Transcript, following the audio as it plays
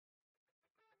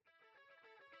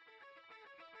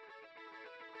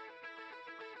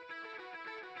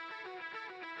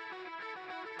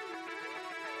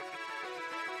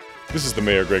This is the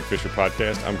Mayor Greg Fischer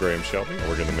podcast. I'm Graham Shelby. I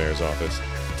work in the mayor's office.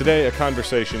 Today, a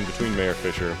conversation between Mayor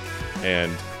Fischer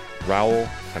and Raoul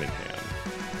Cunningham.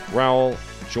 Raoul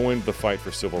joined the fight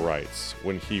for civil rights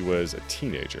when he was a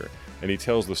teenager, and he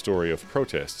tells the story of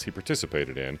protests he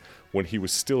participated in when he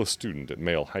was still a student at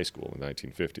Male High School in the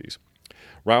 1950s.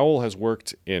 Raoul has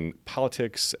worked in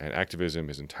politics and activism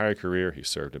his entire career. He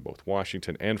served in both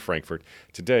Washington and Frankfurt.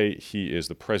 Today, he is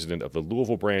the president of the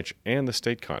Louisville Branch and the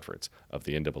state conference of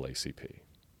the NAACP.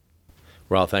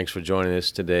 Raoul, thanks for joining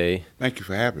us today. Thank you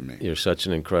for having me. You're such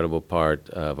an incredible part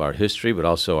of our history, but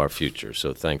also our future.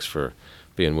 So thanks for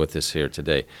being with us here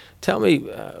today. Tell me,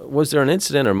 was there an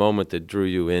incident or moment that drew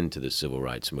you into the civil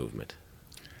rights movement?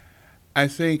 I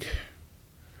think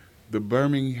the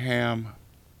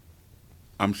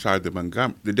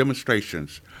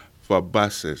demonstrations for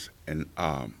buses in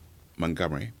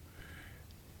Montgomery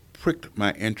pricked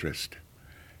my interest.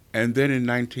 And then in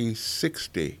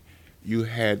 1960, you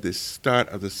had the start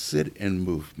of the sit-in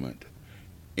movement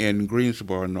in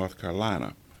Greensboro, North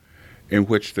Carolina, in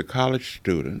which the college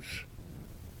students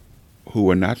who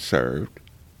were not served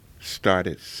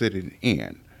started sitting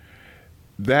in.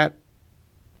 That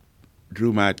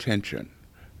drew my attention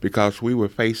because we were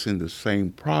facing the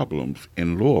same problems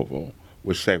in Louisville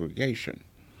with segregation.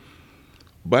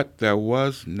 But there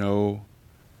was no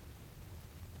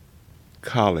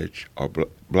college or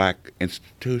black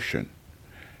institution.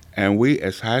 And we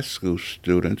as high school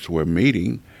students were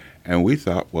meeting, and we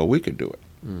thought, well, we could do it.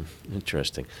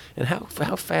 Interesting. And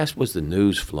how fast was the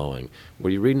news flowing? Were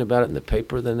you reading about it in the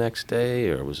paper the next day,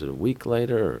 or was it a week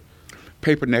later? Or?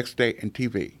 Paper next day and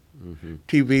TV. Mm-hmm.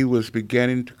 TV was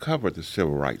beginning to cover the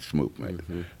civil rights movement,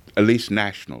 at least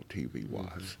national TV was.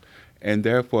 Mm-hmm. And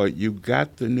therefore, you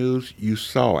got the news, you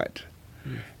saw it.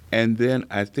 Mm-hmm. And then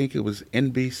I think it was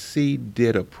NBC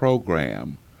did a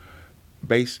program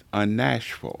based on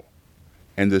Nashville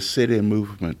and the sit-in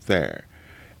movement there.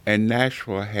 And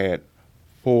Nashville had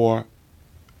 4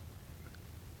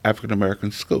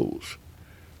 African-American schools,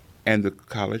 and the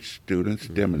college students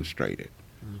demonstrated.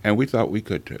 Mm-hmm. And we thought we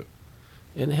could too.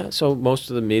 And so most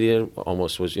of the media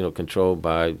almost was, controlled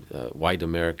by white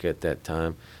America at that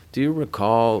time. Do you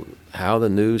recall how the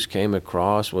news came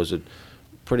across? Was it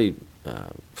pretty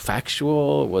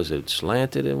factual? Was it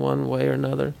slanted in one way or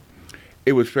another?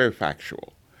 It was very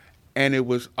factual. And it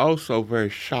was also very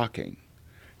shocking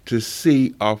to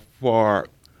see, for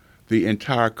the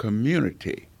entire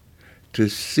community, to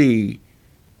see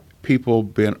people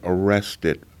being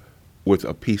arrested with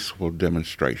a peaceful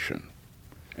demonstration.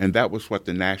 And that was what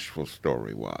the Nashville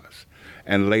story was.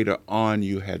 And later on,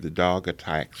 you had the dog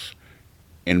attacks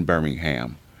in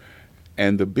Birmingham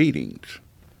and the beatings.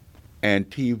 And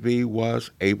TV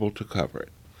was able to cover it.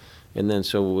 And then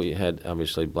so we had,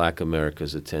 obviously, Black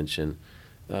America's attention.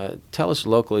 Tell us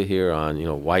locally here on,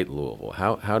 white Louisville.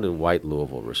 How did white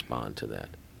Louisville respond to that?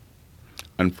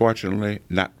 Unfortunately,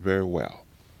 not very well.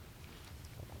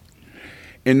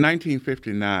 In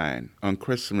 1959, on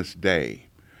Christmas Day,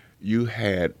 you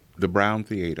had the Brown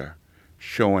Theater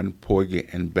showing Porgy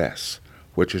and Bess,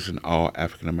 which is an all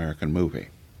African-American movie.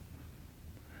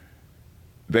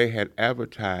 They had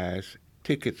advertised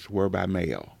tickets were by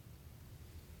mail.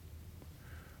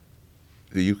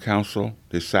 The youth council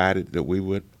decided that we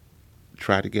would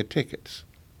try to get tickets.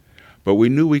 But we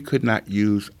knew we could not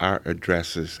use our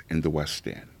addresses in the West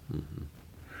End. Mm-hmm.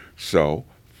 So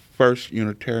First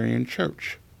Unitarian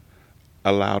Church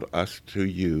allowed us to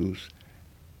use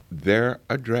their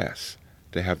address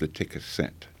to have the tickets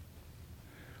sent.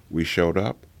 We showed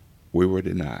up, we were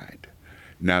denied.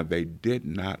 Now, they did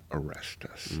not arrest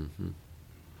us. Mm-hmm.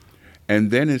 And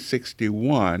then in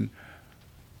 61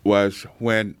 was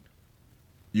when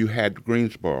you had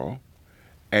Greensboro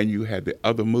and you had the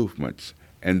other movements,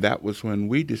 and that was when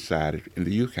we decided in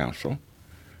the youth council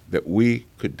that we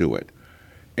could do it.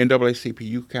 NAACP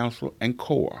Youth Council and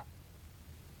CORE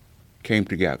came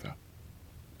together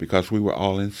because we were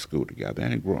all in school together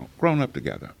and had grown up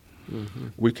together. Mm-hmm.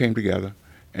 We came together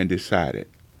and decided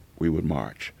we would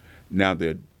march. Now,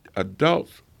 the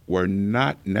adults were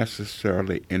not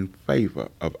necessarily in favor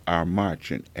of our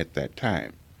marching at that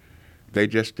time. They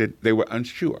were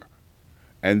unsure.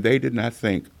 And they did not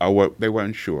think, they were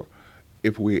unsure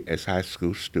if we as high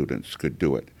school students could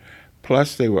do it.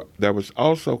 Plus, there was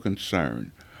also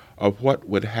concern of what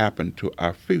would happen to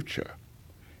our future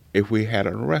if we had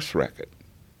an arrest record.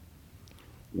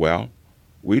 Well,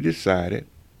 we decided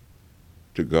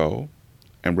to go,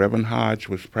 and Reverend Hodge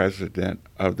was president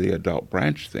of the adult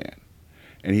branch then,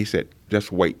 and he said,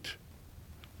 just wait.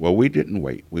 Well, we didn't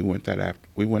wait. We went that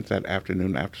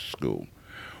afternoon after school.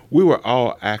 We were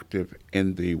all active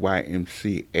in the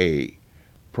YMCA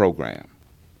program.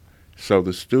 So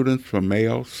the students from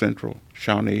Mayo, Central,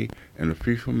 Shawnee, and the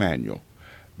Louisville Manual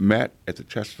met at the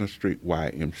Chestnut Street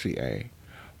YMCA,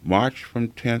 marched from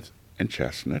 10th and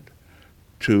Chestnut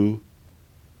to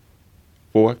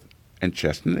 4th and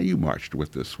Chestnut. And you marched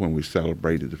with us when we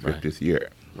celebrated the 50th year.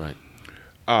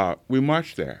 Right. We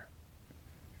marched there,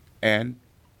 and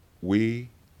we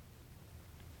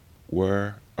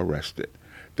were arrested.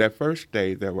 That first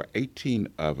day, there were 18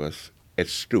 of us at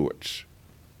Stewart's.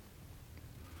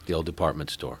 The old department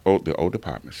store. The old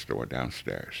department store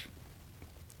downstairs.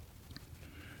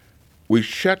 We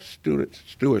shut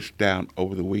Stewart's down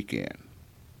over the weekend,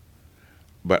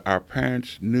 but our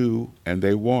parents knew and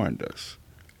they warned us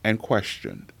and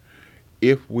questioned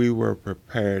if we were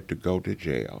prepared to go to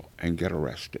jail and get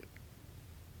arrested.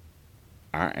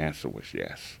 Our answer was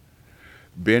yes.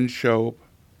 Ben Shobe,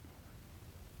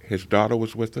 his daughter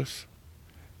was with us,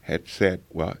 had said,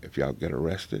 well, if y'all get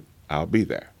arrested, I'll be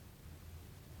there.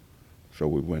 So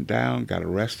we went down, got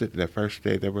arrested. That first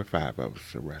day, there were 5 of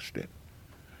us arrested.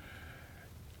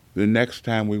 The next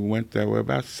time we went, there were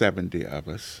about 70 of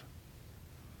us.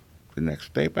 The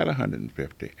next day, about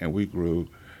 150, and we grew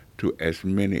to as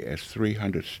many as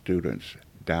 300 students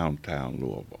downtown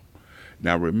Louisville.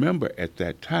 Now remember, at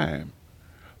that time,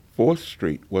 4th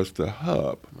Street was the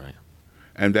hub, right,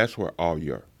 and that's where all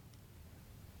your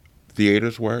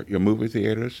theaters were, your movie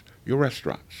theaters, your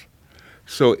restaurants.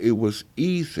 So it was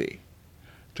easy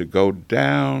to go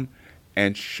down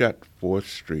and shut 4th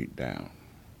Street down.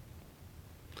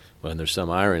 Well, and there's some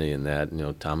irony in that. You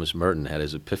know, Thomas Merton had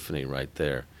his epiphany right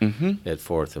there at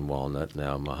 4th and Walnut.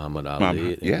 Now Muhammad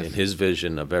Ali, yes. in his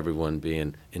vision of everyone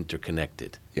being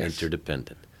interconnected, yes.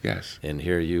 interdependent. Yes. And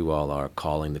here you all are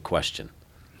calling the question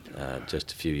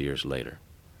just a few years later.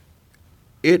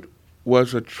 It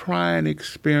was a trying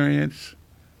experience,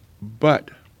 but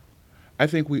I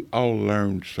think we all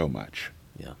learned so much.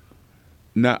 Yeah.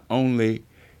 Not only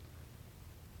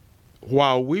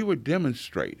while we were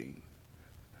demonstrating,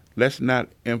 let's not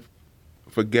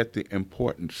forget the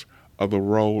importance of the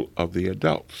role of the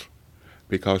adults,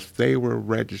 because they were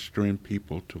registering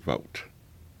people to vote.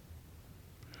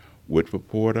 Whitford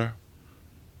Porter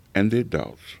and the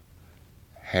adults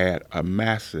had a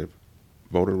massive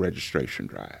voter registration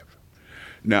drive.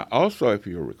 Now, also, if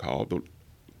you recall, the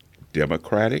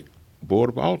Democratic Board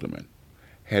of Aldermen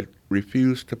had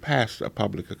refused to pass a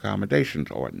public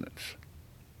accommodations ordinance.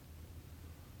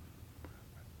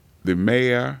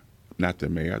 The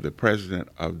president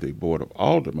of the Board of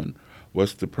Aldermen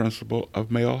was the principal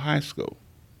of Mayo High School,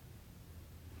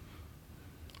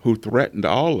 who threatened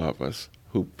all of us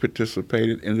who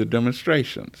participated in the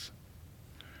demonstrations.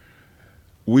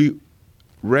 We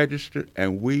registered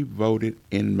and we voted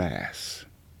en masse.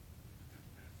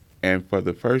 And for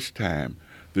the first time,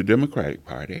 the Democratic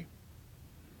Party,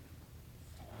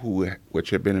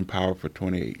 which had been in power for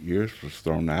 28 years, was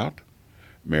thrown out.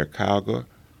 Mayor Calgar,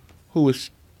 who was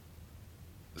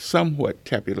somewhat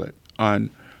tepid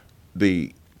on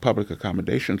the public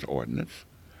accommodations ordinance,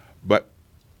 but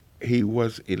he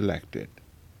was elected.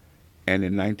 And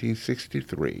in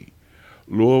 1963,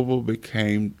 Louisville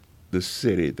became the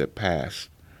city that passed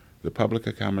the public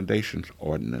accommodations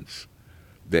ordinance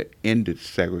that ended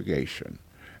segregation.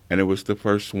 And it was the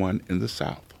first one in the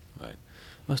South. Right.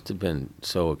 Must have been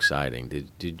so exciting.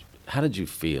 How did you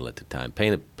feel at the time?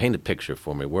 Paint a picture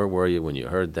for me. Where were you when you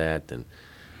heard that? And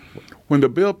when the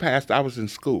bill passed, I was in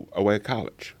school, away at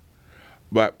college.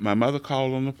 But my mother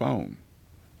called on the phone,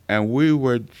 and we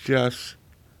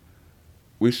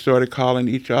started calling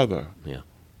each other. Yeah.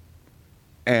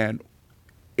 And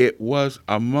it was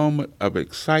a moment of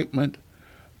excitement,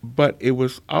 but it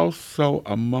was also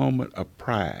a moment of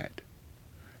pride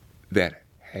that,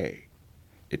 hey,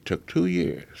 it took 2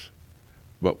 years,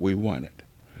 but we won it.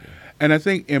 Yeah. And I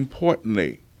think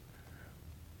importantly,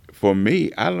 for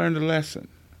me, I learned a lesson.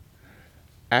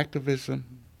 Activism,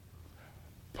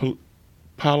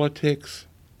 politics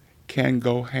can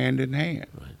go hand in hand.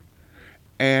 Right.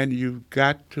 And you've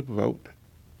got to vote.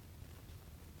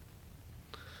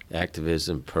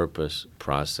 Activism, purpose,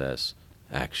 process,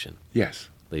 action. Yes.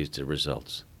 Leads to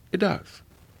results. It does.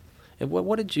 And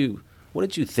what did you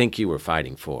think you were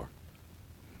fighting for?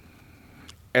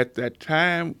 At that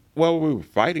time, we were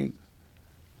fighting.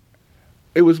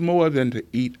 It was more than to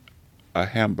eat a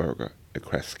hamburger at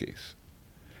Kresge's.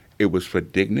 It was for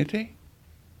dignity,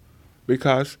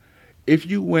 because if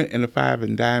you went in a 5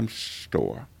 and dime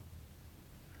store,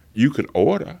 you could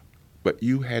order, but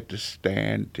you had to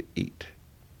stand to eat.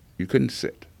 You couldn't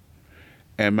sit.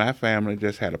 And my family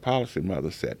just had a policy.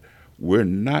 Mother said, we're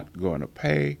not going to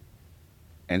pay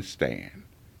and stand.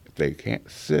 If they can't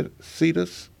seat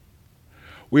us,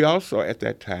 We also, at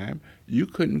that time,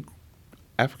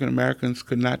 African Americans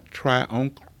could not try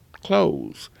on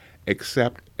clothes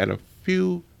except at a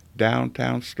few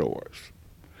downtown stores.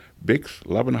 Bix,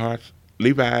 Love and Hearts,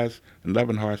 Levi's, and Love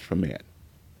and Hearts for men.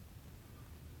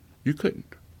 You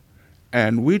couldn't.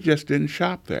 And we just didn't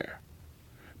shop there.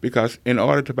 Because in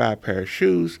order to buy a pair of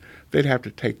shoes, they'd have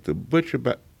to take the butcher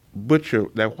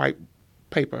that white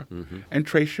paper, and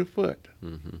trace your foot.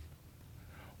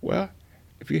 Well,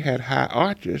 if you had high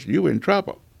arches, you were in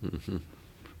trouble.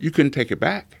 You couldn't take it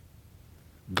back.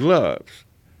 Gloves,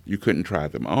 you couldn't try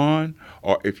them on,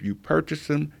 or if you purchased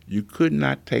them, you could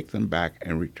not take them back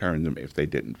and return them if they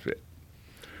didn't fit.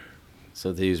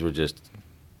 So these were just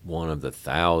one of the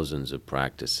thousands of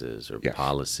practices or Yes.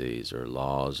 policies or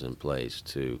laws in place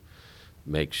to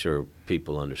make sure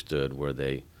people understood where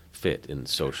they fit in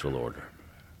social order.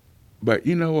 But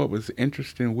you know what was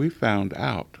interesting? We found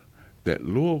out that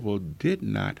Louisville did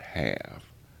not have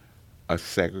a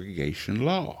segregation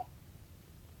law.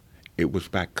 It was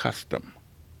by custom.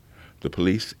 The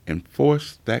police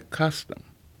enforced that custom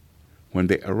when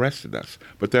they arrested us,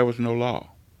 but there was no law.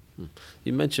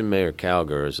 You mentioned Mayor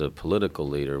Calgar as a political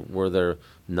leader. Were there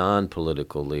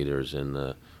non-political leaders in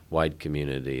the white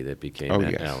community that became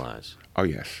allies? Oh,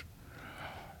 yes.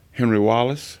 Henry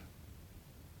Wallace,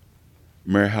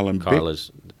 Mary Helen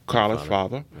Carla's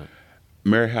father, right.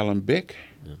 Mary Helen Bick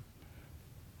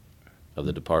Of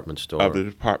the department store? of the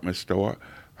department store.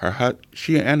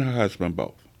 She and her husband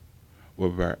both were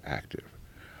very active.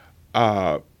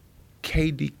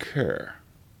 K.D. Kerr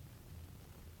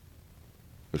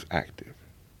was active.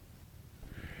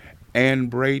 Ann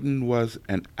Braden was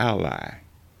an ally,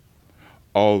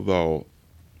 although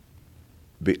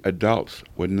the adults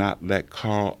would not let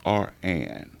Carl or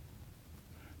Ann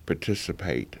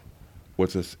participate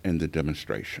with us in the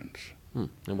demonstrations. And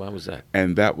why was that?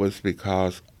 And that was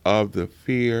because of the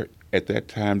fear. At that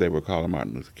time, they were calling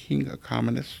Martin Luther King a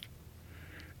communist.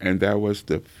 And there was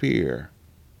the fear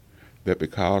that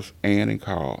because Ann and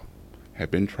Carl had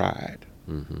been tried,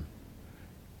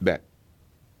 that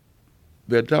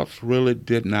the adults really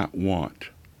did not want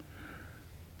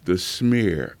the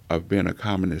smear of being a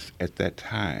communist at that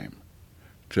time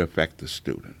to affect the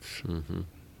students.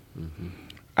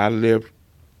 I lived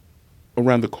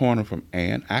around the corner from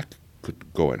Ann. I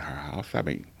could go in her house. I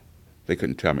mean, they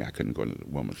couldn't tell me I couldn't go to the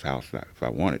woman's house if I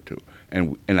wanted to,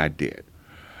 and I did.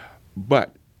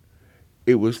 But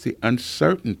it was the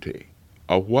uncertainty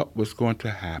of what was going to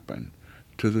happen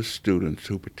to the students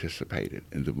who participated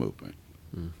in the movement.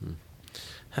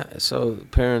 So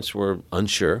parents were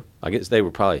unsure. I guess they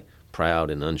were probably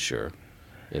proud and unsure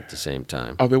at the same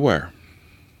time. Oh, they were.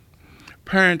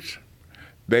 Parents,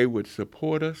 they would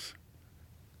support us.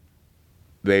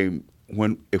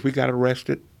 If we got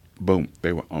arrested, boom,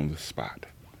 they were on the spot,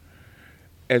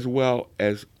 as well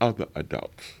as other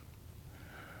adults.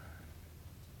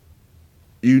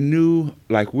 You knew,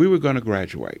 like, we were going to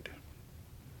graduate.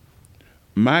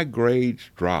 My grades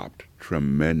dropped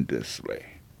tremendously.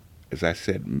 As I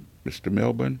said, Mr.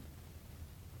 Milburn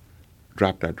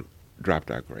dropped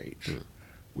our grades.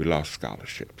 We lost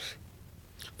scholarships.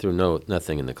 Through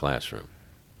nothing in the classroom.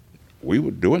 We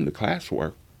were doing the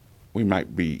classwork. We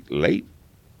might be late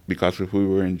because if we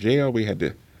were in jail, we had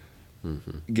to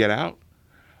get out.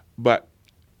 But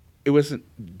it wasn't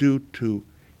due to,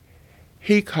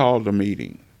 he called a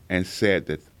meeting and said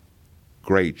that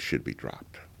grades should be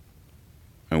dropped.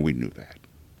 And we knew that.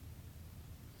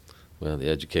 Well, the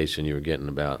education you were getting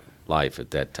about life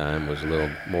at that time was a little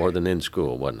more than in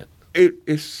school, wasn't it?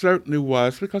 It certainly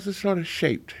was, because it sort of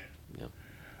shaped.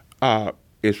 Yeah.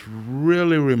 It's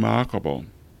really remarkable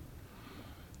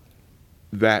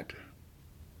that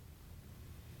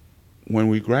when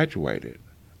we graduated,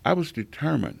 I was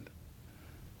determined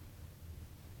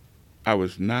I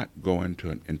was not going to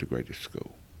an integrated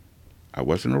school. I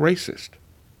wasn't a racist,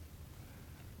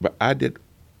 but I did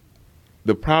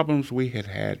the problems we had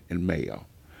had in Mayo.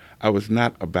 I was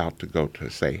not about to go to,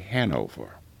 say,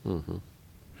 Hanover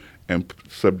and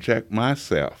subject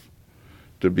myself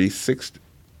to be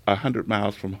 100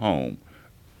 miles from home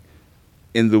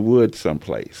in the woods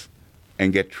someplace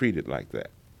and get treated like that.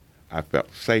 I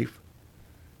felt safe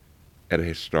at a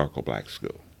historical black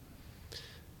school.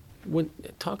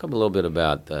 Talk a little bit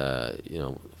about,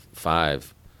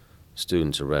 5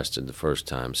 students arrested the first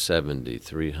time, 70,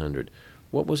 300.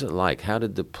 What was it like? How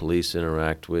did the police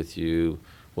interact with you?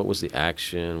 What was the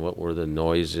action? What were the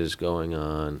noises going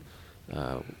on?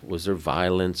 Was there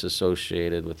violence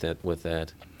associated with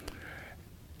that?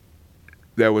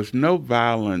 There was no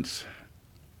violence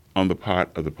on the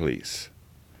part of the police.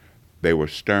 They were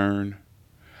stern.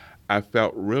 I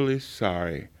felt really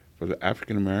sorry for the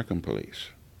African American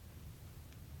police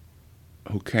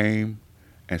who came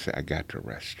and said, I got to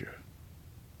arrest you.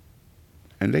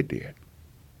 And they did.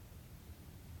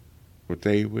 But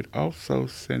they would also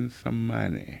send some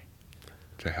money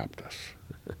to help us.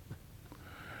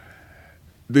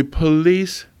 The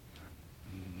police,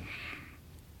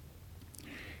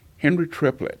 Henry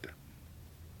Triplett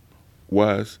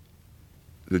was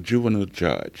the juvenile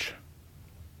judge.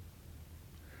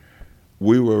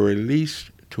 We were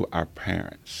released to our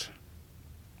parents.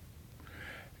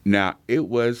 Now, I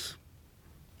was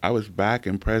back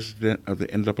and president of the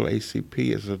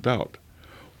NAACP as an adult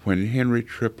when Henry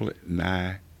Triplett and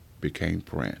I became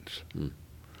friends.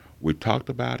 We talked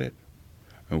about it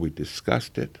and we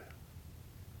discussed it.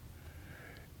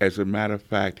 As a matter of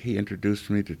fact, he introduced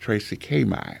me to Tracy K.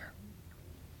 Meyer.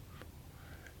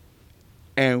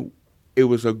 And it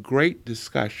was a great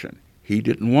discussion. He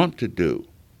didn't want to do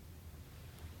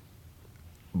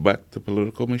but the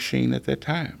political machine at that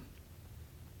time.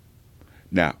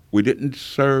 Now, we didn't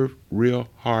serve real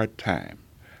hard time.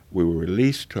 We were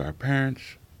released to our parents,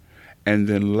 and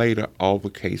then later all the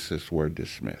cases were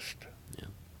dismissed. Yeah.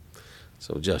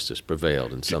 So justice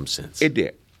prevailed in some sense. It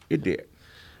did. It did.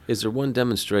 Is there one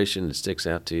demonstration that sticks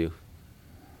out to you?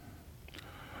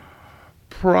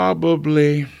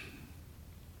 Probably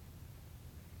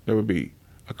there would be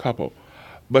a couple.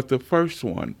 But the first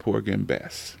one, Poor Again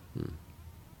Best.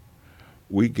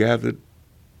 We gathered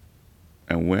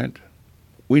and went.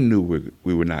 We knew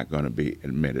we were not going to be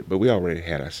admitted, but we already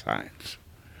had our signs.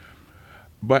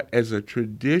 But as a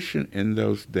tradition in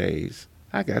those days,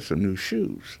 I got some new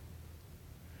shoes.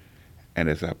 And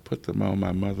as I put them on,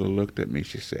 my mother looked at me.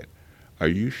 She said, are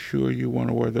you sure you want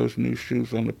to wear those new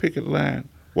shoes on the picket line?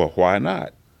 Well, why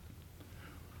not?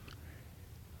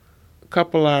 A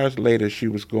couple hours later, she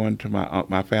was going to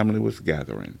my family was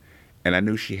gathering, and I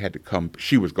knew she had to come.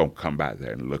 She was going to come by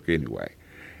there and look anyway.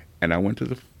 And I went to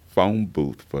the phone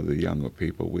booth for the younger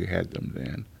people, we had them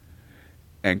then,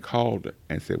 and called her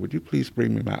and said, would you please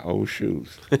bring me my old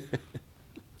shoes?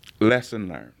 Lesson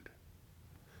learned.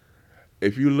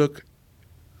 If you look,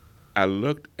 I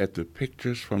looked at the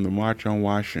pictures from the March on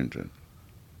Washington,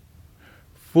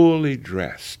 fully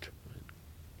dressed.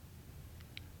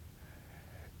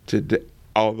 Today,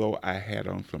 although I had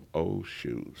on some old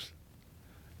shoes,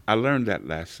 I learned that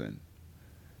lesson.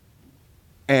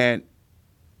 And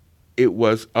it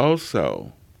was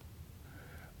also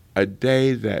a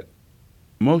day that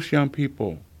most young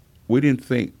people, we didn't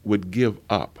think would give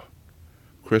up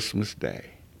Christmas Day.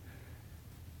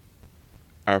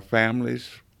 Our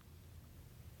families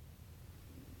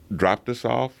dropped us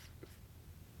off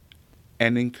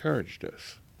and encouraged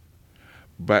us.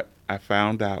 But I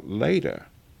found out later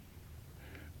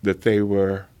that they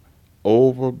were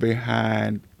over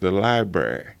behind the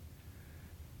library,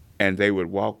 and they would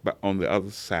walk by on the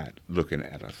other side looking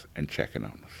at us and checking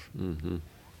on us. Mm-hmm.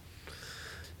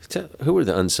 Who were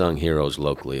the unsung heroes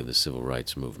locally of the civil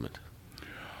rights movement?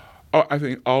 Oh, I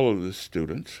think all of the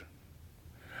students.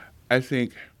 I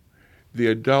think the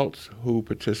adults who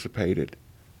participated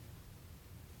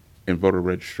in voter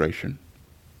registration,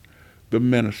 the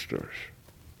ministers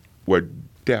were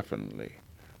definitely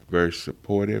very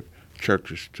supportive.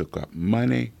 Churches took up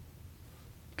money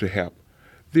to help.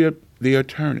 The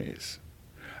attorneys,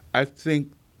 I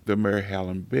think the Mary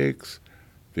Helen Biggs,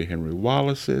 the Henry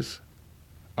Wallaces,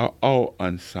 are all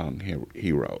unsung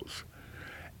heroes.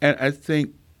 And I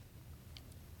think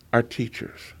our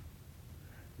teachers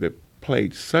that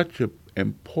played such an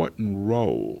important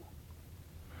role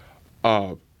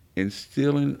of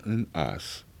instilling in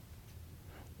us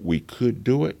we could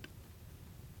do it,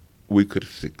 we could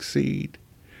succeed,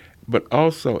 but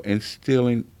also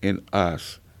instilling in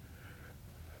us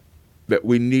that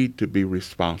we need to be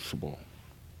responsible.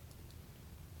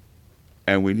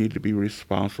 And we need to be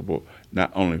responsible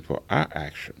not only for our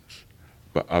actions,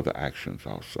 but other actions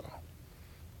also.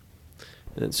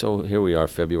 And so here we are,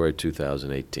 February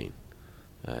 2018.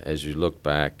 As you look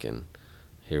back, and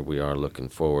here we are looking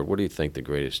forward, what do you think the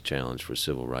greatest challenge for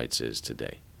civil rights is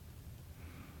today?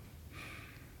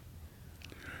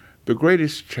 The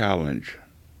greatest challenge,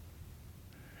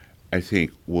 I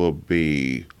think, will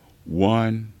be,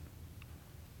 one,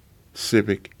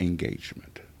 civic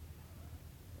engagement.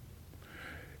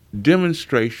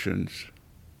 Demonstrations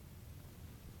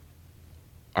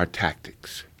are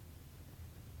tactics.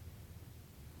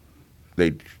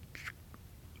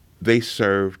 They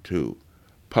serve to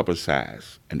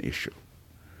publicize an issue,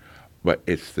 but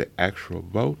it's the actual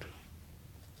vote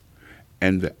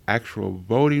and the actual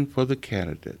voting for the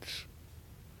candidates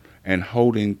and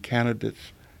holding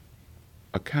candidates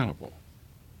accountable.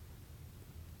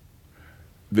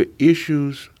 the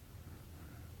issues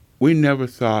we never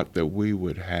thought that we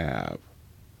would have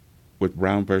with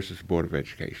Brown versus Board of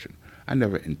Education. I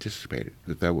never anticipated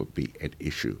that there would be an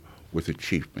issue with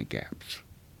achievement gaps.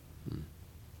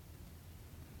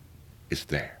 It's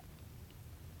there.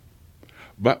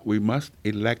 But we must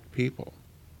elect people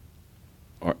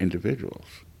or individuals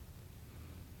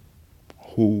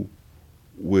who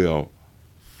will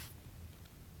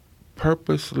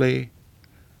purposely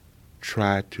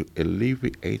try to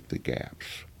alleviate the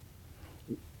gaps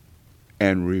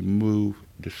and remove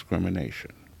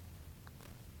discrimination.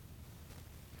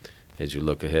 As you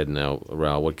look ahead now,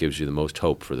 Raoul, what gives you the most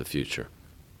hope for the future?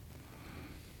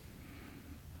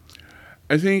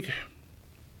 I think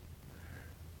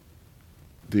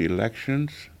the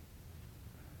elections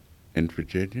in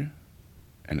Virginia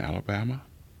and Alabama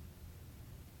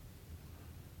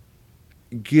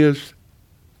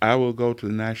I will go to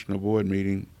the National Board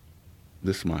meeting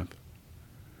this month,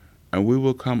 and we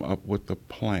will come up with a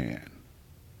plan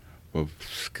for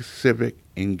civic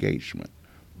engagement,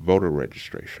 voter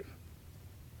registration.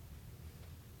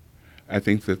 I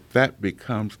think that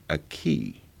becomes a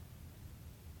key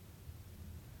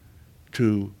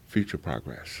to future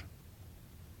progress.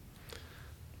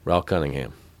 Raoul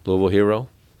Cunningham, Louisville hero,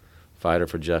 fighter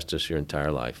for justice your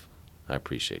entire life. I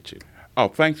appreciate you. Oh,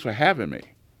 thanks for having me.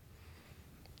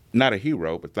 Not a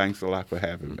hero, but thanks a lot for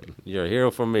having me. You're a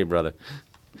hero for me, brother.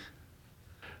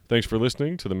 Thanks for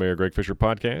listening to the Mayor Greg Fischer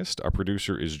podcast. Our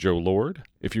producer is Joe Lord.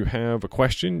 If you have a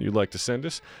question you'd like to send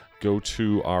us, go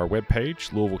to our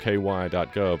webpage,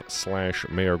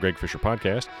 louisvilleky.gov/Mayor Greg Fischer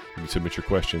podcast. You can submit your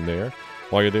question there.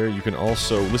 While you're there, you can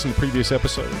also listen to previous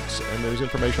episodes, and there's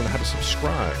information on how to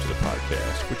subscribe to the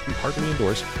podcast, which we heartily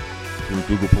endorse, through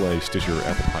Google Play, Stitcher,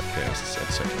 Apple Podcasts,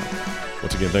 etc.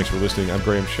 Once again, thanks for listening. I'm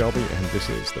Graham Shelby, and this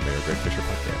is the Mayor Greg Fischer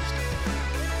podcast.